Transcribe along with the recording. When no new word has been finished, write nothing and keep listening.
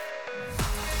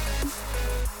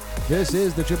This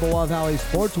is the Chippewa Valley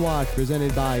Sports Watch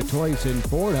presented by Toycen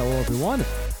Ford. Hello, everyone.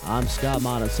 I'm Scott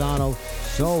Montesano.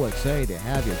 So excited to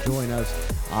have you join us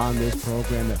on this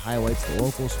program that highlights the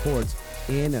local sports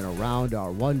in and around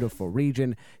our wonderful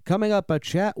region. Coming up, a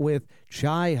chat with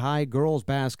Chi High girls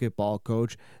basketball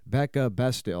coach Becca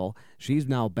BestulIn. She's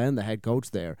now been the head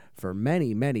coach there for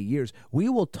many, many years. We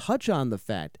will touch on the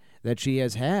fact that she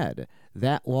has had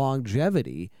that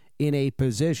longevity in a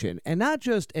position, and not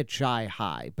just at Chi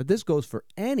High, but this goes for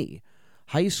any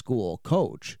high school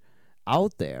coach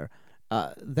out there.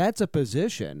 That's a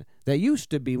position that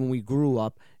used to be, when we grew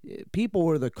up, people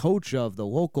were the coach of the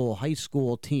local high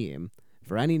school team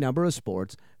for any number of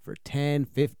sports for 10,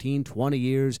 15, 20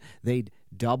 years. They'd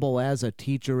double as a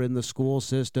teacher in the school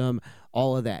system,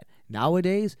 all of that.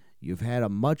 Nowadays, you've had a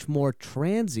much more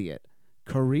transient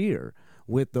career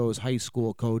with those high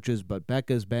school coaches, but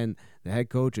Becca's been the head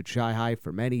coach at Chi High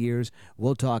for many years.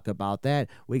 We'll talk about that.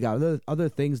 We got other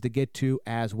things to get to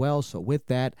as well, so with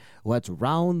that, let's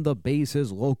round the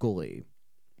bases locally.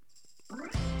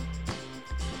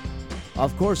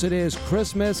 Of course, it is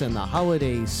Christmas and the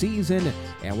holiday season,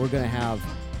 and we're going to have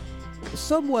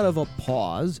somewhat of a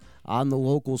pause on the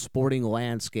local sporting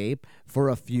landscape for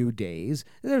a few days.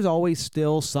 There's always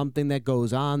still something that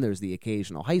goes on. There's the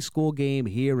occasional high school game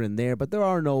here and there, but there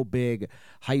are no big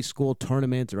high school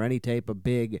tournaments or any type of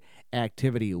big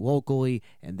activity locally.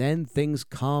 And then things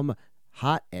come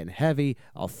hot and heavy.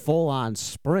 A full-on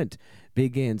sprint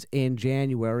begins in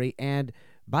January. And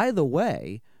by the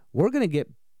way, we're going to get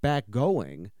back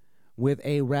going with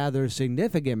a rather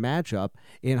significant matchup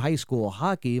in high school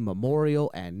hockey.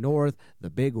 Memorial and North, the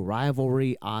big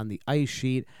rivalry on the ice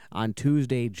sheet on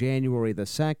Tuesday, January the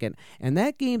 2nd. And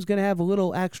that game's going to have a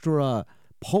little extra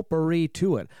potpourri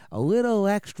to it, a little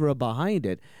extra behind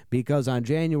it, because on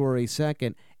January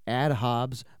 2nd, at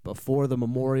Hobbs, before the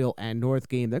Memorial and North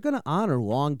game, they're going to honor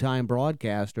longtime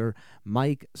broadcaster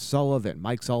Mike Sullivan.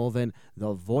 Mike Sullivan,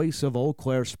 the voice of Eau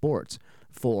Claire sports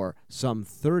for some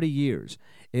 30 years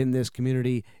in this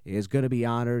community, is going to be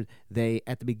honored. They,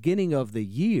 at the beginning of the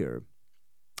year,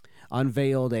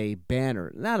 unveiled a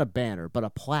banner, not a banner, but a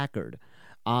placard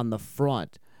on the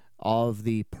front of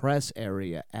the press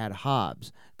area at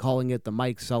Hobbs, calling it the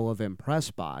Mike Sullivan Press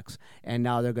Box. And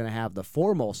now they're going to have the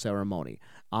formal ceremony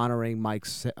honoring Mike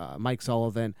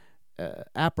Sullivan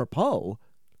apropos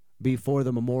before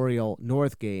the Memorial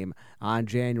North game on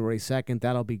January 2nd.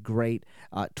 That'll be great.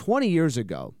 20 years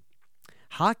ago,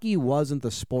 hockey wasn't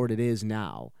the sport it is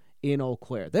now in Eau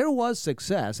Claire. There was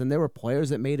success, and there were players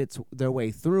that made their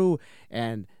way through,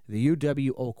 and the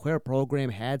UW Eau Claire program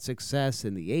had success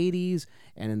in the 80s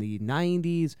and in the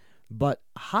 90s, but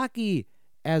hockey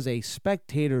as a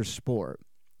spectator sport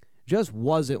just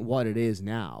wasn't what it is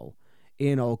now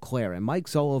in Eau Claire. And Mike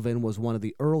Sullivan was one of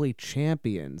the early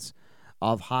champions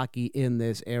of hockey in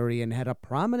this area and had a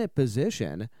prominent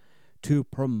position to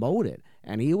promote it.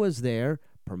 And he was there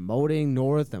promoting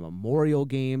North and Memorial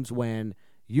games when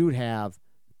you'd have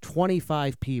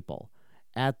 25 people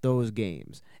at those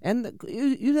games. And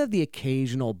you'd have the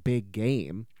occasional big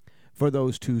game for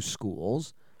those two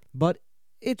schools, but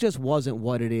it just wasn't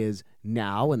what it is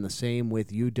now, and the same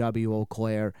with UW Eau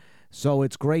Claire. So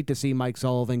it's great to see Mike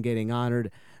Sullivan getting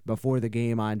honored before the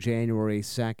game on January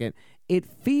 2nd. It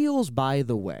feels, by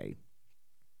the way,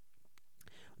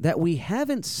 that we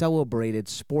haven't celebrated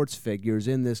sports figures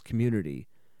in this community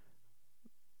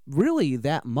really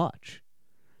that much.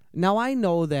 Now, I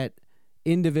know that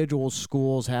individual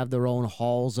schools have their own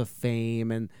halls of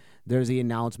fame, and there's the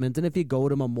announcement. And if you go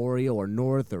to Memorial or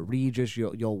North or Regis,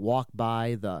 you'll walk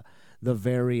by the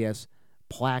various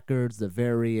placards, the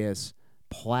various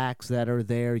plaques that are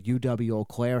there. UW Eau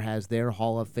Claire has their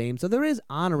Hall of Fame. So there is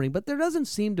honoring, but there doesn't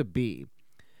seem to be,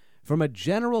 from a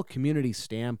general community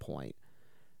standpoint,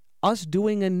 us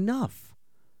doing enough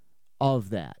of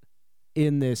that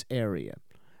in this area.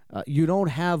 You don't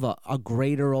have a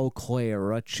Greater Eau Claire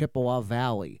or a Chippewa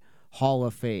Valley Hall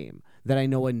of Fame that I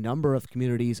know a number of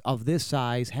communities of this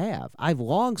size have. I've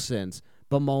long since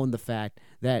bemoaned the fact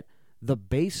that the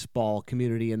baseball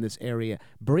community in this area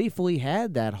briefly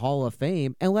had that Hall of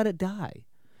Fame and let it die.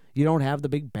 You don't have the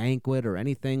big banquet or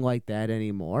anything like that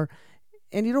anymore.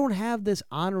 And you don't have this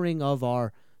honoring of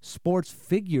our sports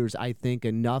figures, I think,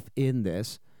 enough in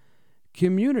this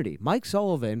community. Mike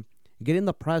Sullivan getting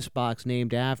the press box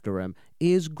named after him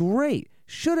is great.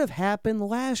 Should have happened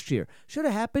last year. Should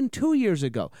have happened 2 years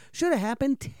ago. Should have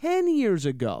happened 10 years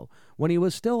ago when he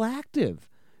was still active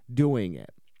doing it.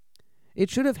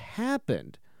 It should have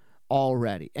happened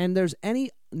already. And there's any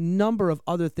number of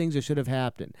other things that should have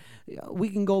happened. We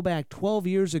can go back 12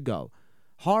 years ago.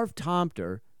 Harv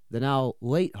Tomter the now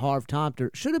late Harv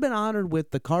Tomter, should have been honored with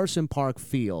the Carson Park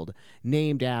Field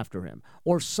named after him,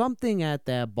 or something at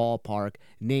that ballpark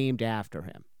named after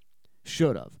him.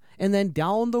 Should have. And then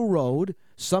down the road,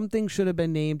 something should have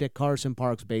been named at Carson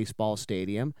Park's baseball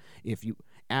stadium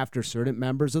after certain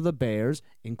members of the Bears,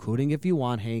 including, if you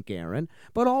want, Hank Aaron,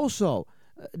 but also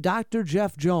Dr.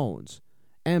 Jeff Jones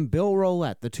and Bill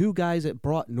Roulette, the two guys that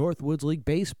brought Northwoods League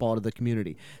baseball to the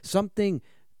community. Something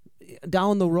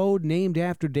down the road named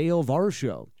after Dale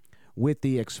Varsho with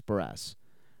the Express.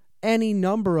 Any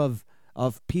number of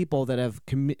people that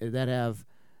have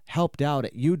helped out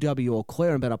at UW Eau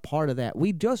Claire and been a part of that.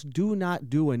 We just do not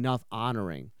do enough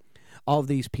honoring of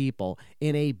these people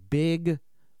in a big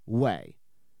way.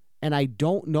 And I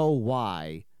don't know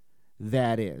why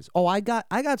that is. Oh, I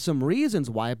got some reasons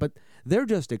why, but they're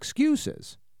just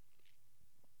excuses.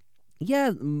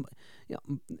 Yeah,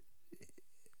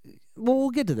 well,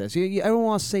 we'll get to this. I don't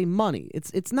want to say money.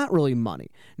 It's not really money.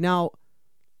 Now,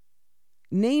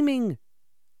 naming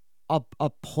a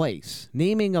place,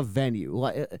 naming a venue,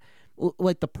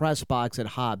 like the press box at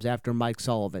Hobbs after Mike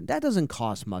Sullivan, that doesn't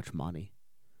cost much money.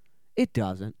 It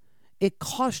doesn't. It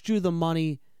costs you the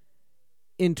money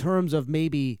in terms of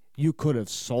maybe you could have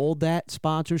sold that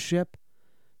sponsorship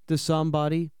to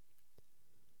somebody,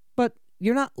 but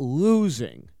you're not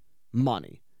losing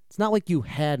money. It's not like you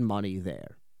had money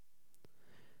there.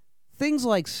 Things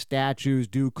like statues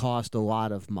do cost a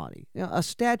lot of money. A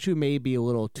statue may be a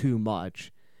little too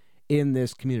much in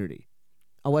this community,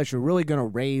 unless you're really going to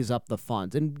raise up the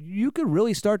funds. And you could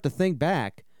really start to think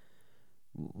back,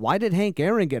 why did Hank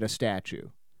Aaron get a statue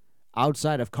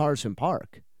outside of Carson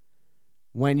Park?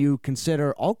 When you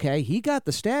consider, okay, he got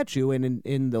the statue, and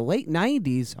in the late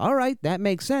 90s, all right, that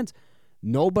makes sense.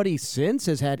 Nobody since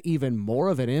has had even more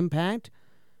of an impact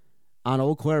on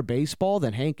Eau Claire baseball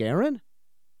than Hank Aaron?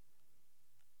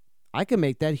 I can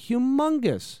make that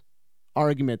humongous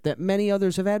argument that many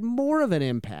others have had more of an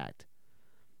impact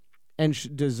and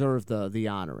deserve the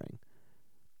honoring.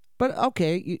 But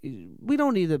okay, we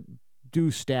don't need to do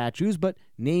statues, but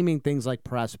naming things like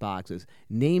press boxes,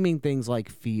 naming things like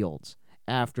fields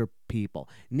after people,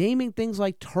 naming things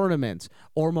like tournaments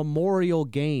or memorial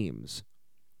games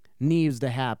needs to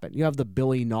happen. You have the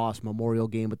Billy Noss Memorial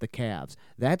Game with the Cavs.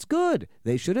 That's good.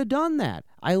 They should have done that.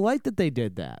 I like that they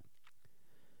did that.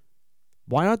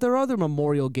 Why aren't there other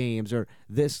memorial games, or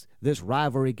this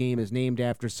rivalry game is named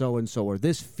after so-and-so, or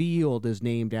this field is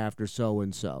named after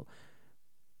so-and-so?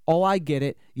 Oh, I get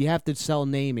it. You have to sell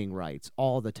naming rights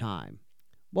all the time.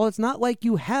 Well, it's not like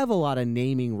you have a lot of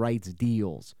naming rights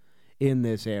deals in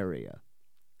this area.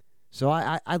 So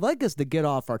I'd like us to get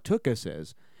off our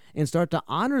tuchuses and start to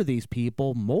honor these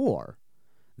people more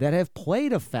that have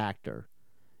played a factor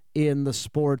in the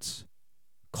sports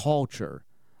culture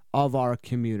of our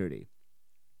community.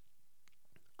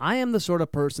 I am the sort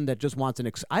of person that just wants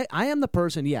I am the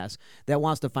person, yes, that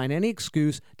wants to find any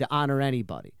excuse to honor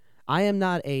anybody. I am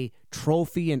not a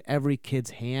trophy in every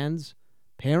kid's hands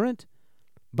parent,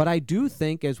 but I do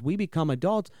think as we become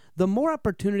adults, the more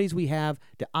opportunities we have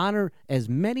to honor as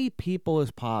many people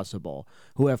as possible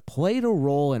who have played a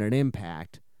role and an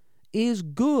impact is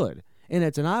good. And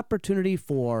it's an opportunity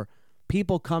for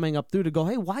people coming up through to go,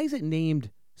 hey, why is it named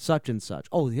such and such?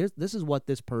 Oh, this is what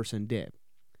this person did.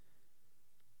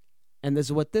 And this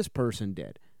is what this person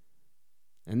did.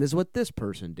 And this is what this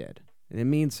person did. And it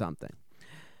means something.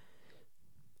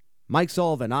 Mike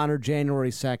Sullivan, honored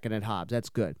January 2nd at Hobbs. That's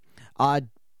good.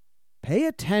 Pay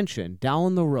attention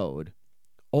down the road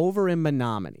over in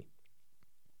Menominee.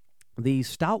 The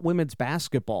Stout women's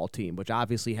basketball team, which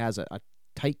obviously has a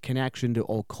tight connection to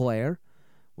Eau Claire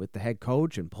with the head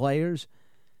coach and players,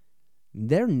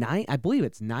 they're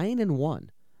 9-1.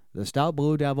 The Stout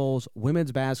Blue Devils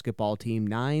women's basketball team,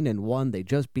 9-1. They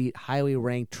just beat highly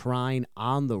ranked Trine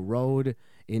on the road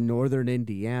in northern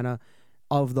Indiana.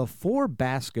 Of the 4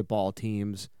 basketball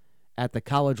teams at the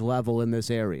college level in this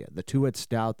area, the 2 at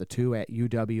Stout, the 2 at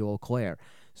UW Eau Claire,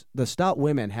 the Stout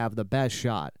women have the best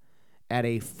shot at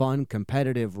a fun,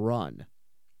 competitive run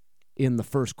in the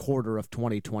first quarter of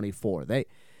 2024.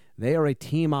 They are a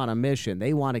team on a mission.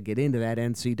 They want to get into that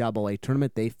NCAA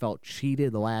tournament. They felt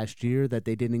cheated last year that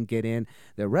they didn't get in.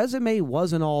 Their resume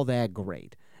wasn't all that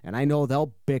great. And I know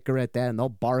they'll bicker at that and they'll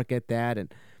bark at that.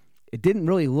 And it didn't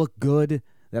really look good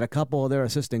that a couple of their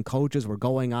assistant coaches were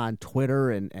going on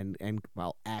Twitter and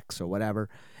X or whatever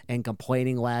and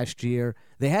complaining last year.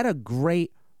 They had a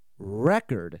great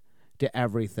record to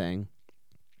everything.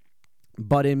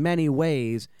 But in many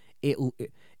ways, it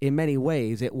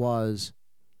was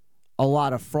a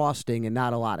lot of frosting and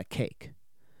not a lot of cake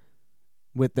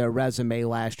with their resume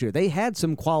last year. They had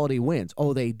some quality wins.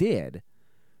 Oh, they did.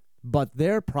 But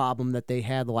their problem that they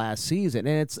had last season,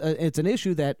 and it's an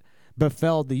issue that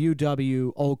befell the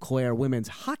UW Eau Claire women's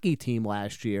hockey team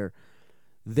last year,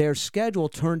 their schedule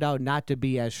turned out not to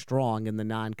be as strong in the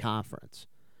non-conference.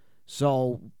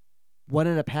 So what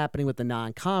ended up happening with the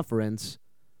non-conference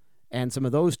and some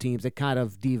of those teams, it kind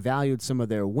of devalued some of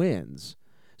their wins.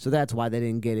 So that's why they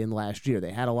didn't get in last year.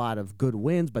 They had a lot of good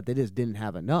wins, but they just didn't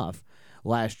have enough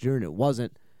last year, and it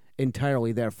wasn't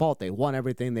entirely their fault. They won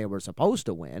everything they were supposed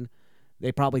to win.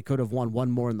 They probably could have won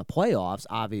one more in the playoffs,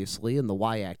 obviously, in the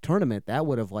WIAC tournament. That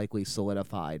would have likely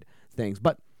solidified things.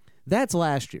 But that's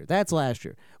last year. That's last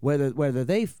year. Whether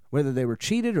they were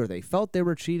cheated or they felt they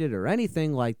were cheated or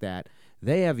anything like that,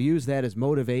 they have used that as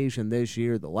motivation this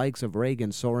year. The likes of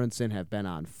Reagan Sorensen have been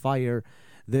on fire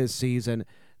this season.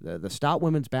 The Stout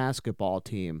women's basketball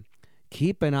team,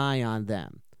 keep an eye on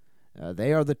them.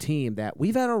 They are the team that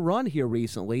we've had a run here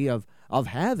recently of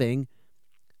having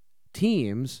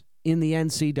teams in the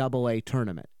NCAA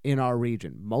tournament in our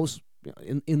region, most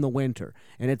in the winter.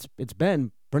 And it's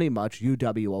been pretty much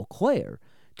UW Eau Claire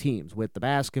teams with the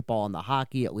basketball and the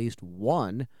hockey, at least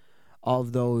one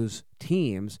of those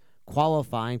teams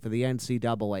qualifying for the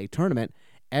NCAA tournament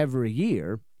every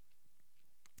year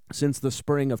since the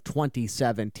spring of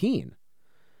 2017.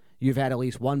 You've had at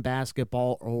least one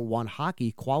basketball or one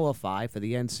hockey qualify for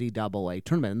the NCAA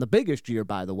tournament. And the biggest year,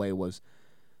 by the way, was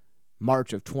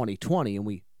March of 2020, and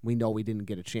we know we didn't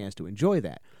get a chance to enjoy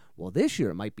that. Well, this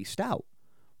year it might be Stout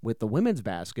with the women's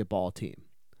basketball team.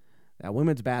 That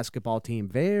women's basketball team,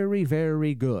 very,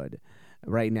 very good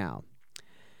right now.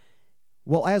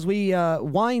 Well, as we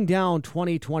wind down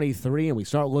 2023 and we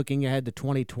start looking ahead to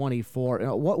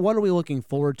 2024, what are we looking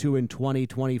forward to in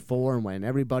 2024 and when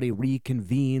everybody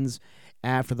reconvenes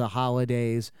after the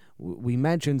holidays? We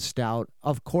mentioned Stout.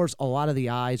 Of course, a lot of the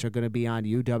eyes are going to be on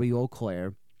UW Eau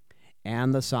Claire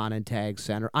and the Sonnentag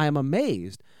Center. I am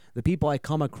amazed the people I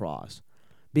come across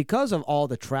because of all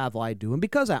the travel I do and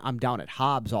because I'm down at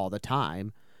Hobbs all the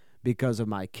time, because of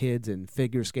my kids and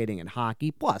figure skating and hockey.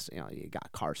 Plus, you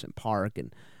got Carson Park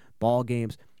and ball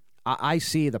games. I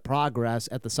see the progress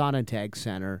at the Sonnentag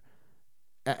Center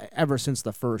ever since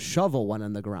the first shovel went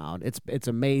in the ground. It's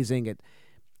amazing.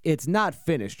 It's not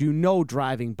finished.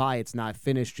 Driving by, it's not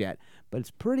finished yet, but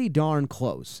it's pretty darn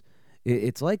close.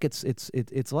 It's like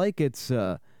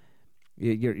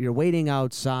you're waiting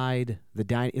outside the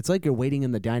dining. It's like you're waiting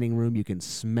in the dining room. You can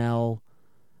smell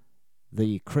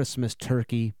the Christmas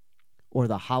turkey or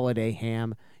the holiday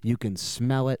ham. You can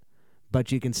smell it,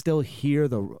 but you can still hear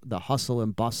the hustle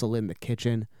and bustle in the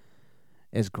kitchen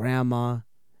as Grandma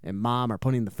and Mom are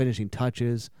putting the finishing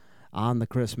touches on the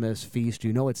Christmas feast.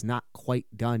 It's not quite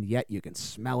done yet. You can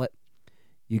smell it.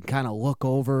 You can kind of look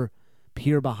over,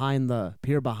 peer behind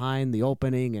the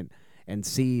opening and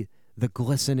see the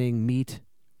glistening meat,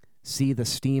 see the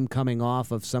steam coming off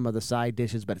of some of the side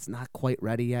dishes, but it's not quite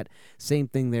ready yet. Same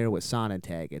thing there with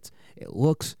Sonnentag. It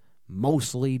looks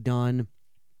mostly done.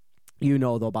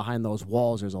 Though, behind those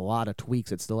walls, there's a lot of tweaks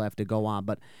that still have to go on.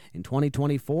 But in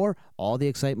 2024, all the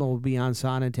excitement will be on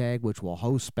Sonnentag, which will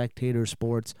host spectator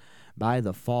sports by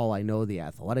the fall. I know the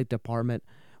athletic department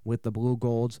with the Blue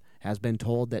Golds has been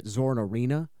told that Zorn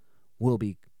Arena will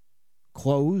be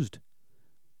closed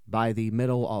by the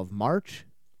middle of March.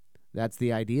 That's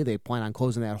the idea. They plan on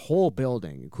closing that whole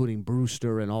building, including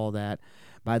Brewster and all that,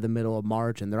 by the middle of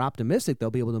March, and they're optimistic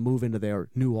they'll be able to move into their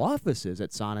new offices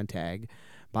at Sonnentag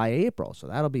by April, so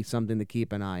that'll be something to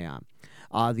keep an eye on.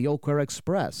 The Eau Claire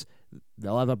Express,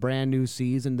 they'll have a brand new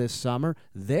season this summer.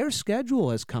 Their schedule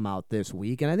has come out this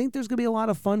week, and I think there's going to be a lot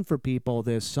of fun for people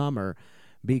this summer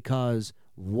because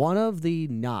one of the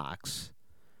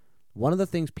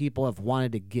things people have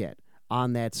wanted to get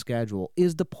on that schedule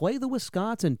is to play the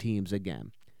Wisconsin teams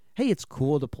again. Hey, it's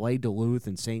cool to play Duluth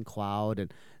and St. Cloud,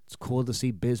 and it's cool to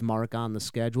see Bismarck on the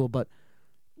schedule, but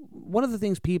one of the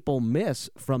things people miss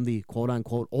from the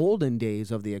quote-unquote olden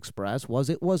days of the Express was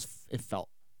it felt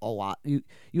a lot. You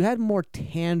had more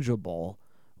tangible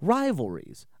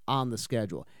rivalries on the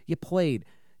schedule. You played,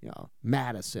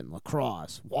 Madison, La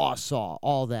Crosse, Wausau,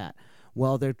 all that.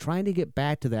 Well, they're trying to get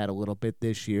back to that a little bit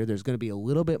this year. There's going to be a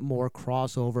little bit more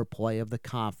crossover play of the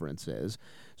conferences.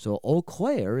 So Eau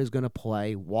Claire is going to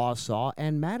play Wausau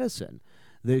and Madison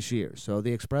this year. So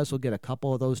the Express will get a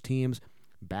couple of those teams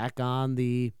back on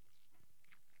the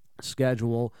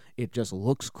schedule. It just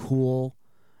looks cool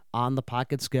on the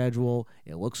pocket schedule.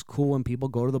 It looks cool when people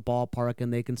go to the ballpark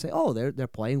and they can say, oh, they're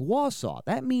playing Wausau.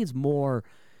 That means more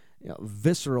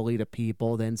viscerally to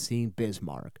people than seeing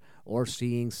Bismarck or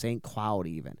seeing St. Cloud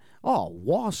even. Oh,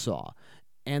 Wausau.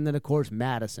 And then, of course,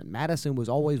 Madison. Madison was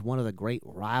always one of the great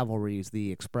rivalries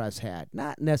the Express had.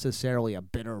 Not necessarily a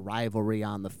bitter rivalry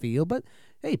on the field, but,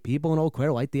 hey, people in Eau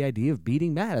Claire like the idea of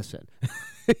beating Madison.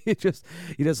 you just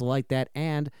like that.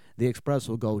 And the Express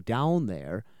will go down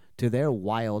there to their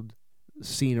wild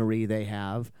scenery they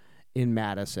have in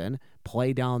Madison,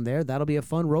 play down there. That'll be a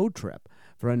fun road trip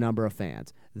for a number of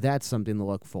fans. That's something to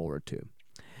look forward to.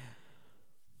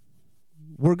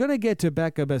 We're going to get to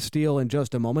Becca BestulIn in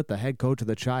just a moment, the head coach of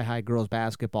the Chi-High girls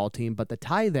basketball team, but to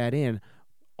tie that in,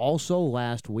 also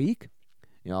last week,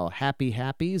 happy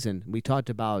happies, and we talked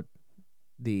about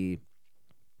the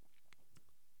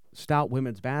Stout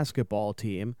women's basketball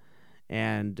team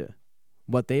and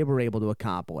what they were able to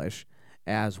accomplish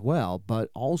as well, but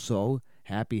also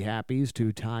happy happies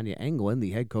to Tanya Englund,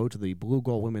 the head coach of the Blue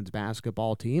Gold women's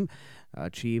basketball team,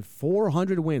 achieved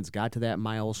 400 wins, got to that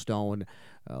milestone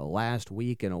last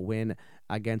week in a win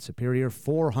against Superior.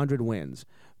 400 wins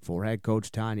for head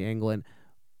coach Tanya Englund.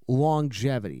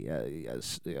 Longevity,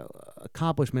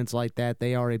 accomplishments like that,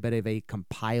 they are a bit of a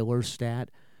compiler stat,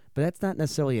 but that's not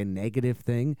necessarily a negative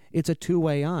thing. It's a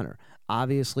two-way honor.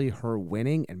 Obviously, her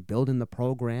winning and building the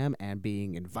program and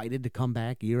being invited to come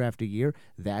back year after year,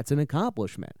 that's an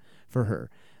accomplishment for her.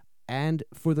 And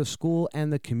for the school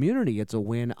and the community, it's a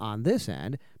win on this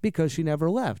end because she never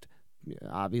left.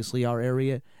 Obviously, our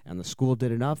area and the school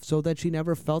did enough so that she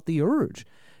never felt the urge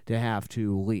to have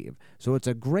to leave. So it's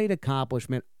a great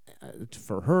accomplishment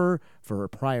for her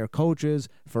prior coaches,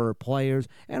 for her players,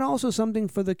 and also something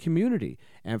for the community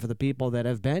and for the people that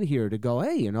have been here to go,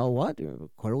 hey, you know what?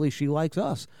 Clearly she likes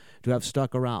us to have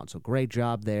stuck around. So great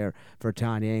job there for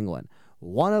Tanya Englund.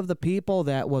 One of the people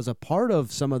that was a part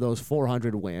of some of those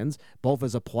 400 wins, both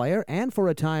as a player and for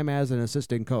a time as an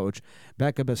assistant coach,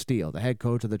 Becca BestulIn, the head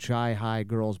coach of the Chi-High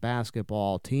girls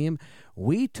basketball team.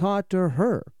 We talked to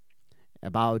her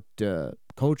about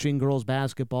coaching girls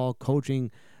basketball,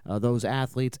 coaching those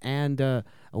athletes, and a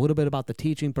little bit about the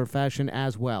teaching profession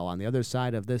as well. On the other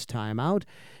side of this timeout,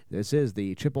 this is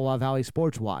the Chippewa Valley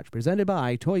Sports Watch, presented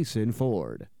by Toycen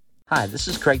Ford. Hi, this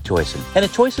is Craig Toycen. And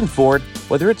at Toycen Ford,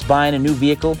 whether it's buying a new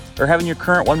vehicle or having your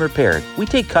current one repaired, we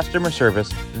take customer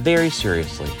service very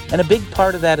seriously. And a big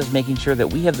part of that is making sure that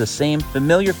we have the same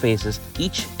familiar faces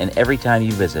each and every time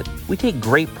you visit. We take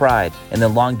great pride in the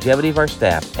longevity of our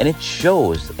staff, and it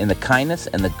shows in the kindness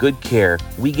and the good care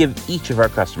we give each of our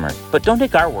customers. But don't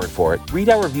take our word for it. Read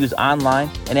our reviews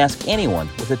online and ask anyone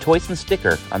with a Toycen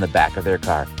sticker on the back of their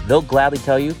car. They'll gladly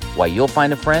tell you why you'll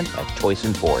find a friend at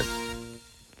Toycen Ford.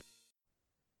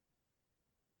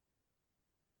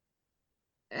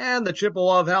 And the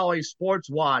Chippewa Valley Sports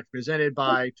Watch, presented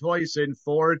by Toycen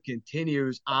Ford,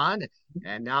 continues on.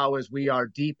 And now, as we are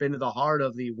deep into the heart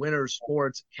of the winter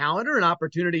sports calendar, an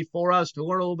opportunity for us to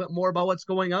learn a little bit more about what's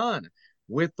going on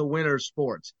with the winter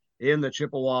sports in the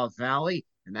Chippewa Valley.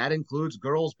 And that includes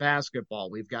girls basketball.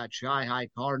 We've got Chi-High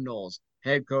Cardinals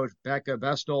head coach Becca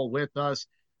BestulIn with us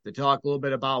to talk a little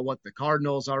bit about what the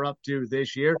Cardinals are up to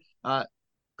this year.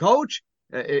 Coach,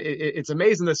 it's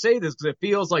amazing to say this because it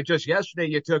feels like just yesterday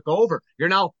you took over. You're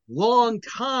now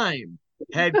long-time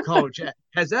head coach.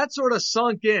 Has that sort of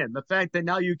sunk in, the fact that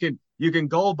now you can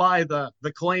go by the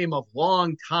claim of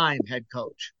long-time head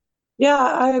coach? Yeah,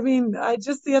 I mean,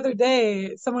 just the other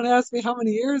day, someone asked me how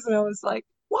many years, and I was like,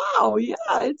 wow, yeah,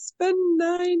 it's been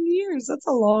 9 years. That's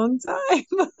a long time.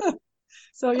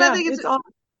 So, and yeah, I think it's awesome.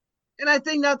 And I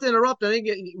think, not to interrupt, I think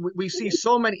we see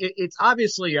so many. It's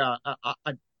obviously a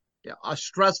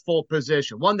stressful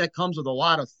position, one that comes with a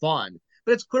lot of fun,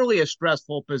 but it's clearly a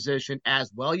stressful position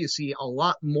as well. You see a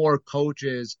lot more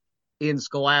coaches in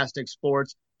scholastic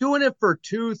sports doing it for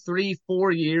 2, 3,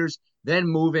 4 years, then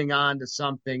moving on to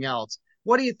something else.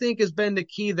 What do you think has been the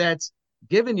key that's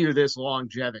given you this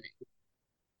longevity?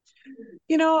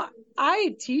 You know,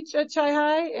 I teach at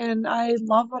Chi-High and I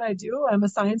love what I do. I'm a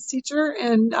science teacher,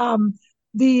 and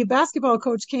the basketball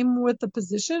coach came with the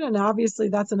position, and obviously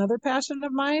that's another passion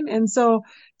of mine. And so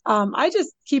I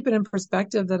just keep it in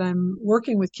perspective that I'm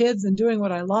working with kids and doing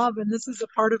what I love, and this is a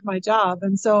part of my job.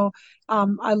 And so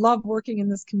I love working in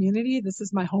this community. This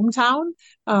is my hometown.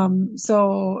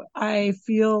 So I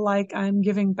feel like I'm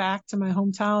giving back to my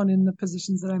hometown in the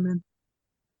positions that I'm in.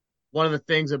 One of the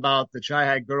things about the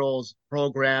Chi-High girls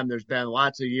program, there's been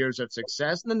lots of years of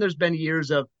success, and then there's been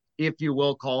years of, if you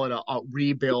will call it, a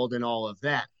rebuild and all of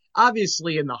that.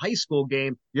 Obviously, in the high school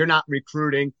game, you're not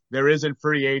recruiting. There isn't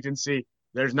free agency.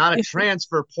 There's not a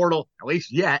transfer portal, at least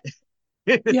yet,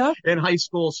 in high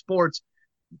school sports.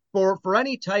 For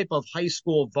any type of high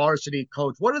school varsity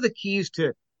coach, what are the keys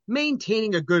to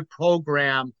maintaining a good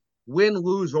program, win,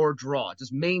 lose, or draw?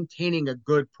 Just maintaining a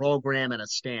good program and a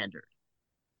standard.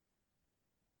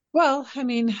 Well, I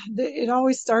mean, it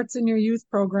always starts in your youth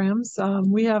programs.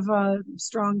 We have a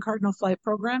strong Cardinal Flight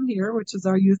program here, which is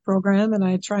our youth program, and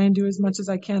I try and do as much as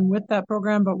I can with that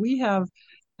program. But we have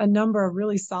a number of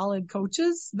really solid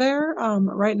coaches there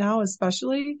right now,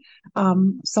 especially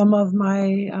some of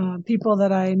my people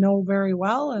that I know very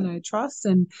well and I trust,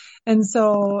 and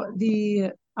so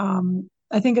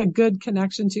I think a good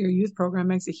connection to your youth program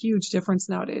makes a huge difference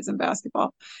nowadays in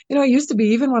basketball. It used to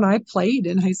be even when I played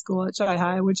in high school at Chi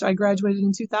High, which I graduated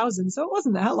in 2000, so it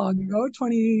wasn't that long ago,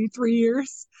 23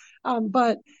 years.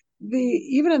 But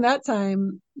even in that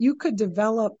time, you could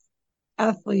develop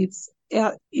athletes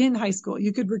in high school.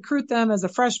 You could recruit them as a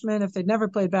freshman if they'd never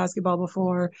played basketball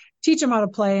before, teach them how to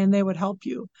play, and they would help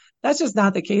you. That's just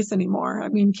not the case anymore. I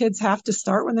mean, kids have to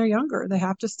start when they're younger. They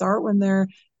have to start when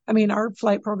our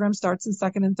flight program starts in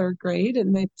second and third grade,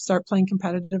 and they start playing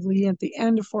competitively at the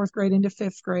end of fourth grade into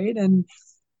fifth grade. And,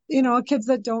 kids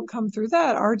that don't come through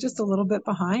that are just a little bit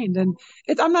behind. And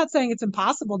I'm not saying it's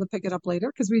impossible to pick it up later,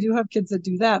 because we do have kids that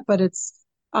do that, but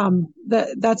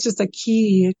that's just a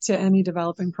key to any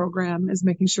developing program, is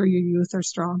making sure your youth are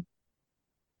strong.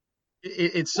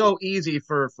 It's so easy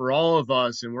for all of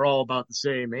us, and we're all about the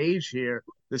same age here,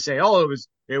 to say, oh, it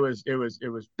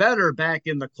was better back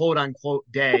in the quote unquote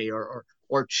day, or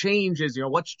changes,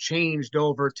 what's changed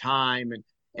over time,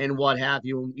 and what have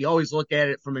you. You always look at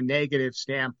it from a negative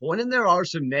standpoint, and there are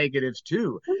some negatives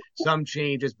too, some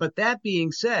changes. But that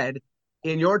being said,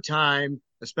 in your time,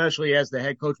 especially as the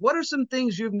head coach, what are some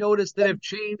things you've noticed that have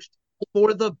changed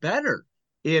for the better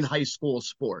in high school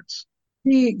sports?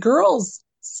 The girls'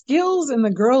 skills in the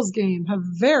girls' game have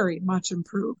very much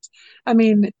improved. I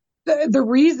mean, the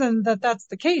reason that that's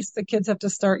the case, the kids have to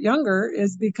start younger,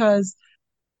 is because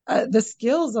the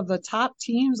skills of the top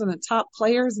teams and the top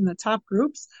players and the top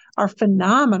groups are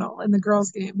phenomenal in the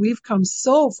girls' game. We've come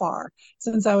so far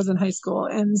since I was in high school.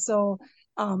 And so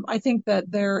I think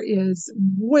that there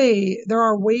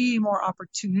are way more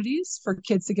opportunities for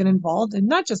kids to get involved in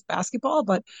not just basketball,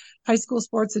 but high school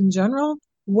sports in general,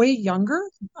 way younger.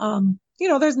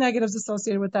 There's negatives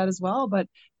associated with that as well, but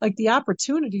like the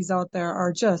opportunities out there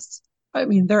are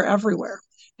they're everywhere.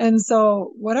 And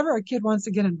so whatever a kid wants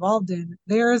to get involved in,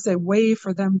 there is a way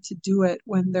for them to do it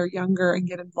when they're younger and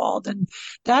get involved. And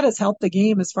that has helped the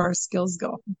game as far as skills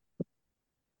go.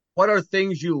 What are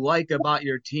things you like about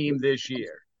your team this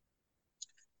year?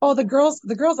 Oh, the girls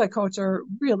I coach are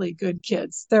really good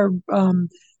kids. They're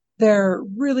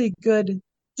really good.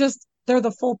 They're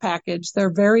the full package.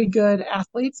 They're very good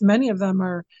athletes. Many of them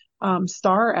are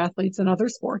star athletes in other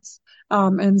sports.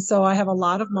 And so I have a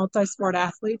lot of multi-sport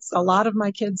athletes. A lot of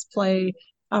my kids play.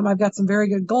 I've got some very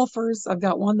good golfers. I've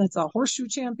got one that's a horseshoe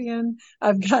champion.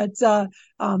 I've got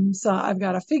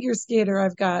a figure skater.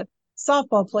 I've got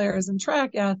softball players and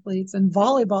track athletes and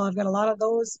volleyball. I've got a lot of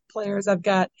those players. I'm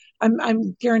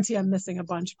guarantee I'm missing a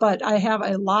bunch, but I have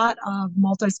a lot of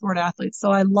multi-sport athletes.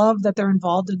 So I love that they're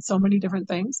involved in so many different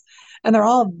things, and they're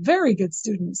all very good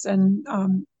students, and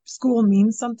school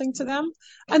means something to them,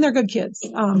 and they're good kids.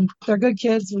 They're good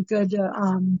kids with good,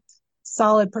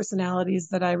 solid personalities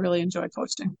that I really enjoy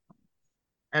coaching.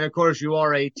 And of course, you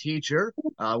are a teacher,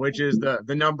 which is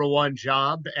the number one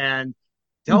job. And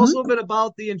tell us a little bit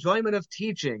about the enjoyment of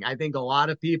teaching. I think a lot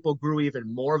of people grew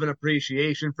even more of an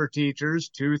appreciation for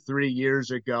teachers 2-3 years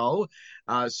ago.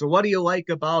 So what do you like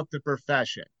about the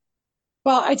profession?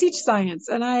 Well, I teach science,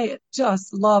 and I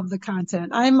just love the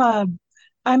content. I'm a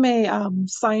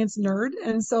science nerd,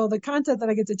 and so the content that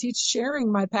I get to teach,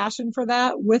 sharing my passion for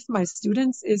that with my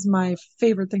students, is my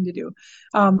favorite thing to do.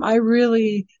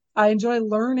 I enjoy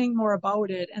learning more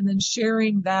about it and then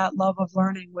sharing that love of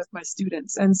learning with my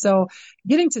students. And so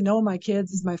getting to know my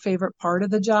kids is my favorite part of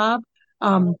the job.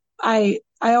 I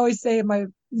always say my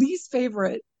least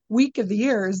favorite week of the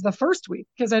year is the first week,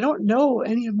 because I don't know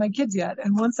any of my kids yet.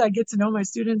 And once I get to know my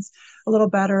students a little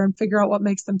better and figure out what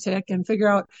makes them tick and figure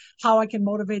out how I can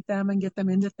motivate them and get them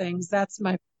into things, that's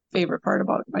my favorite part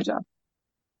about my job.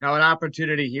 Now, an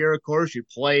opportunity here, of course, you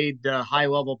played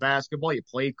high-level basketball. You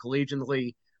played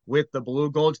collegiately with the Blue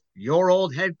Golds. Your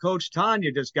old head coach,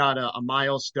 Tanya, just got a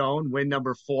milestone, win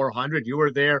number 400. You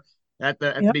were there at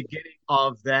the beginning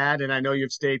of that, and I know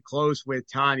you've stayed close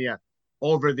with Tanya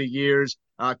over the years.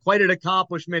 Quite an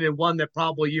accomplishment, and one that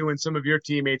probably you and some of your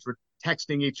teammates were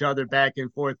texting each other back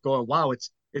and forth going, wow,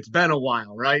 it's been a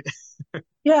while, right?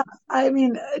 Yeah, I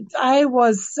mean, I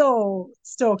was so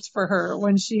stoked for her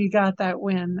when she got that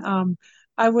win.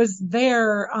 I was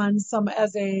there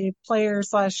as a player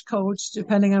 / coach,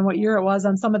 depending on what year it was,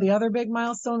 on some of the other big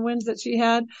milestone wins that she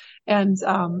had. And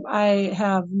I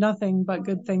have nothing but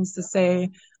good things to say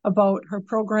about her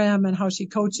program and how she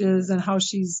coaches and how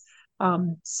she's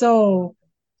so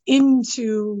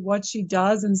into what she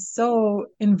does and so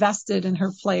invested in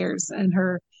her players and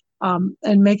her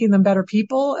and making them better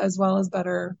people as well as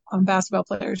better basketball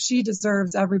players. She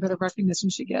deserves every bit of recognition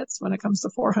she gets when it comes to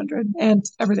 400 and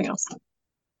everything else.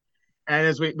 And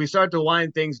as we start to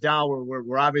wind things down,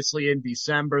 we're obviously in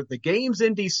December. The games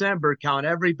in December count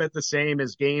every bit the same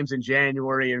as games in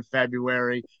January and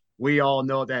February. We all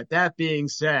know that. That being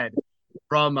said,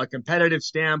 from a competitive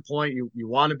standpoint, you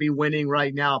want to be winning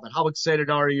right now, but how excited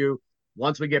are you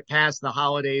once we get past the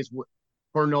holidays?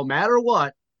 For no matter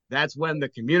what, that's when the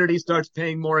community starts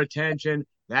paying more attention.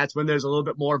 That's when there's a little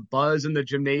bit more buzz in the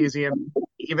gymnasium.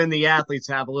 Even the athletes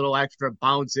have a little extra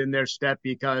bounce in their step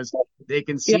because they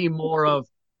can see more of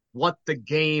what the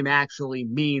game actually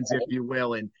means, if you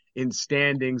will, in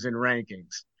standings and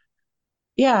rankings.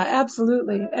 Yeah,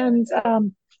 absolutely. And,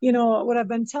 what I've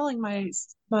been telling my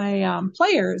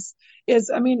players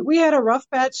is, we had a rough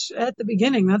patch at the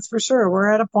beginning. That's for sure.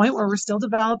 We're at a point where we're still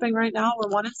developing right now.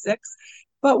 We're 1-6,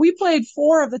 but we played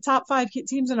 4 of the top 5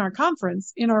 teams in our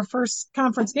conference in our first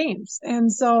conference games.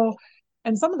 And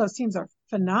some of those teams are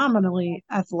phenomenally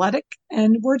athletic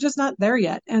and we're just not there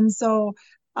yet. And so,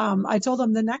 I told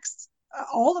them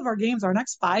all of our games, our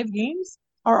next 5 games,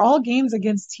 are all games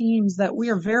against teams that we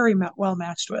are very well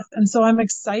matched with. And so I'm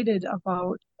excited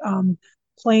about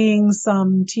playing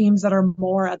some teams that are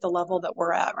more at the level that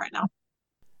we're at right now.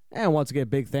 And once again,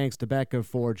 big thanks to Becca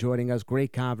for joining us.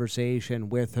 Great conversation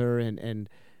with her. And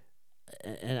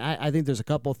I think there's a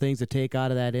couple of things to take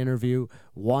out of that interview.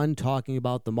 One, talking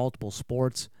about the multiple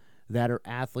sports that her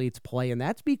athletes play. And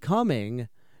that's becoming,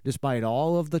 despite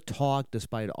all of the talk,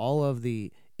 despite all of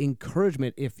the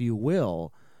encouragement, if you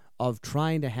will, of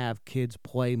trying to have kids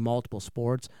play multiple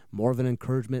sports, more of an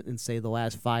encouragement in, say, the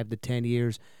last 5 to 10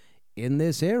 years. In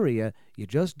this area, you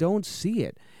just don't see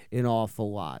it an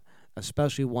awful lot,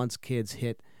 especially once kids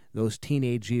hit those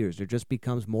teenage years. There just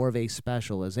becomes more of a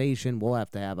specialization. We'll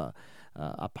have to have a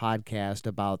podcast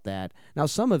about that. Now,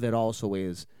 some of it also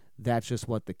is that's just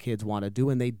what the kids want to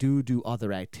do, and they do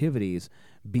other activities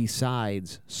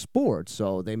besides sports.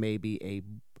 So they may be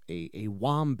a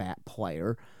wombat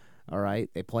player. All right,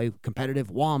 they play competitive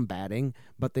wombatting,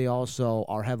 but they also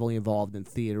are heavily involved in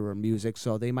theater or music,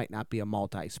 so they might not be a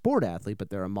multi-sport athlete, but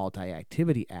they're a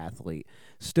multi-activity athlete.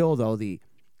 Still, though, the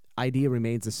idea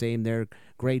remains the same there.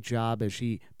 Great job as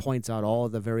she points out all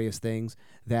of the various things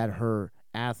that her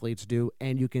athletes do,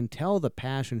 and you can tell the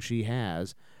passion she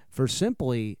has for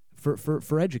simply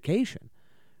for education.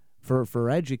 For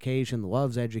education,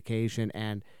 loves education,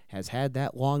 and has had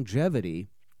that longevity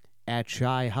at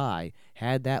Chi-High,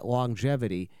 had that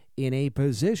longevity in a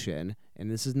position, and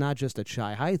this is not just a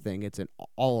Chi-High thing, it's an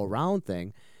all-around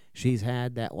thing. She's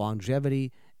had that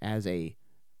longevity as a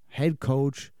head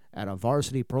coach at a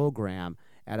varsity program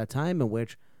at a time in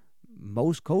which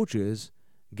most coaches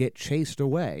get chased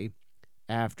away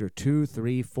after 2,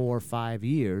 3, 4, 5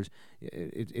 years.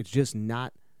 It's just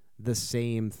not the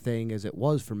same thing as it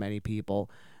was for many people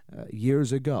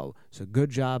years ago. So good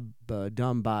job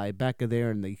done by Becca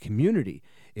there, and the community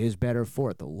is better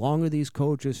for it. The longer these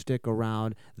coaches stick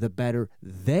around, the better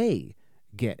they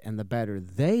get, and the better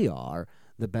they are,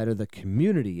 the better the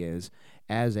community is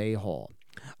as a whole.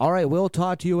 All right, we'll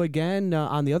talk to you again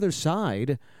on the other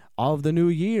side of the new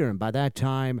year, and by that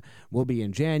time we'll be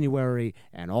in January,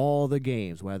 and all the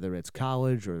games, whether it's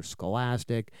college or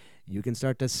scholastic, you can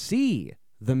start to see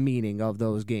the meaning of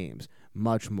those games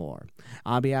much more.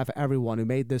 On behalf of everyone who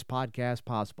made this podcast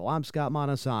possible, I'm Scott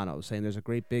Montesano, saying there's a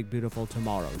great, big, beautiful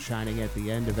tomorrow shining at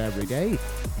the end of every day.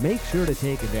 Make sure to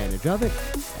take advantage of it.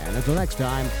 And until next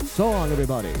time, so long,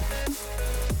 everybody.